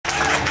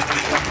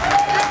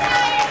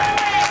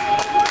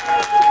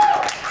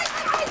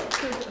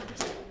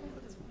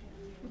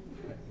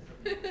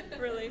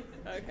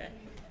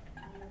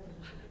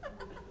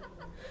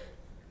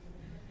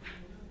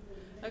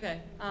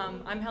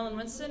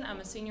Winston. I'm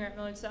a senior at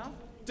Millard South.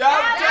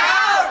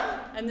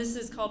 Down! And this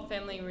is called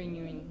Family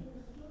Reunion.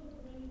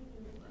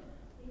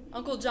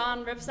 Uncle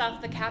John rips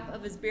off the cap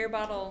of his beer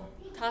bottle,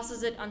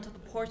 tosses it onto the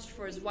porch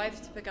for his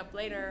wife to pick up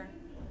later,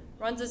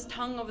 runs his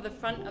tongue over the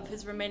front of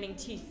his remaining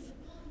teeth,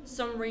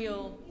 some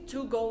real,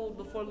 two gold,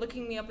 before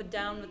looking me up and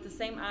down with the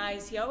same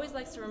eyes he always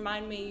likes to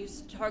remind me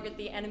used to target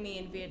the enemy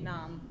in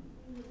Vietnam.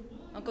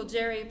 Uncle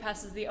Jerry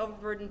passes the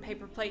overburdened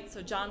paper plate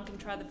so John can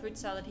try the fruit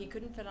salad he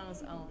couldn't fit on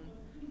his own.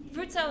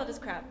 Fruit salad is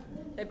crap.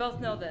 They both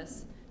know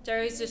this.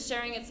 Jerry's just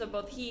sharing it so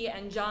both he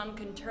and John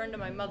can turn to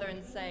my mother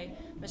and say,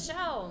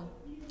 "Michelle,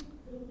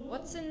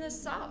 what's in this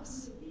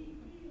sauce?"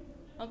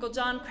 Uncle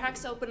John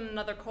cracks open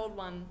another cold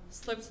one,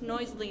 slurps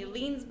noisily,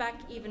 leans back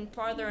even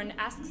farther, and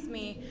asks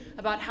me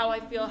about how I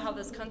feel how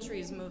this country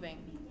is moving.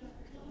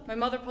 My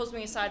mother pulls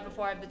me aside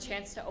before I have the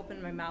chance to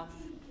open my mouth,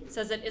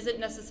 says it isn't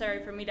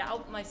necessary for me to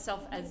out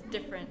myself as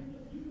different,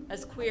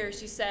 as queer.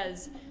 She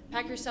says,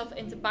 "Pack yourself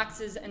into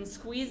boxes and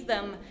squeeze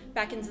them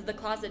back into the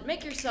closet.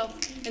 Make yourself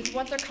into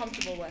what they're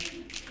comfortable with."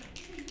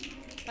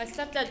 My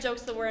stepdad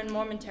jokes that we're in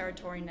Mormon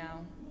territory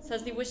now.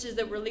 Says he wishes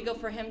it were legal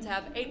for him to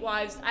have 8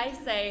 wives. I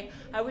say,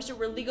 I wish it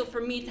were legal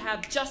for me to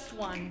have just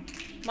one.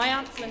 My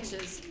aunt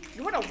flinches.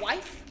 "You want a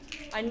wife?"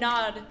 I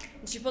nod,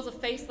 and she pulls a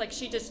face like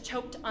she just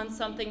choked on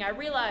something. I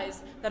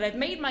realize that I've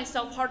made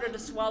myself harder to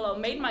swallow,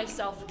 made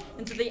myself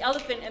into the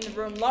elephant in the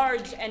room,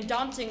 large and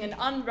daunting and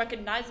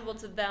unrecognizable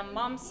to them.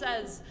 Mom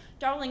says,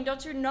 "Darling,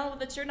 don't you know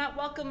that you're not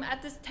welcome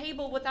at this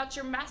table without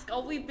your mask?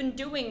 All we've been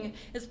doing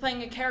is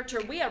playing a character.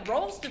 We have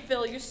roles to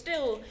fill. You're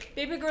still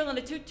baby girl in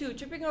a tutu,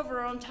 tripping over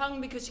her own tongue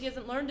because she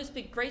hasn't learned to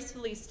speak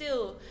gracefully.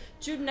 Still,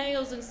 chewed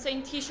nails and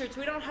stained t-shirts.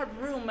 We don't have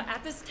room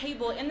at this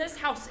table, in this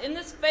house, in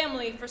this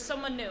family for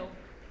someone new."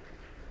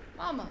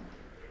 Mama,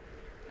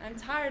 I'm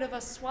tired of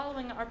us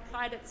swallowing our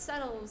pride. It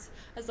settles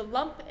as a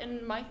lump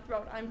in my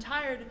throat. I'm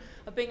tired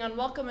of being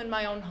unwelcome in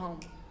my own home,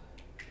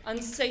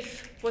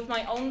 unsafe with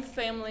my own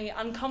family,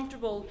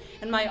 uncomfortable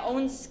in my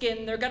own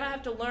skin. They're gonna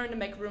have to learn to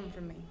make room for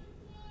me,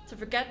 to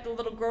forget the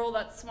little girl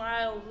that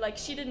smiled like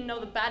she didn't know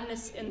the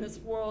badness in this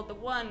world, the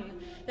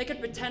one they could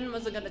pretend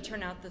wasn't gonna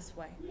turn out this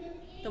way,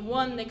 the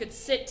one they could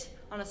sit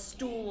on a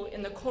stool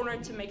in the corner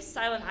to make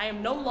silent. I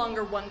am no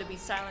longer one to be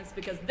silenced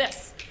because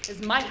this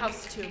is my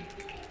house too,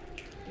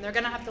 and they're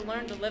gonna have to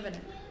learn to live in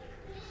it.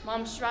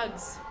 Mom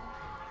shrugs,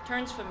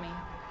 turns from me,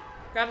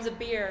 grabs a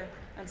beer,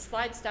 and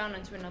slides down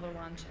into another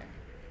lawn chair.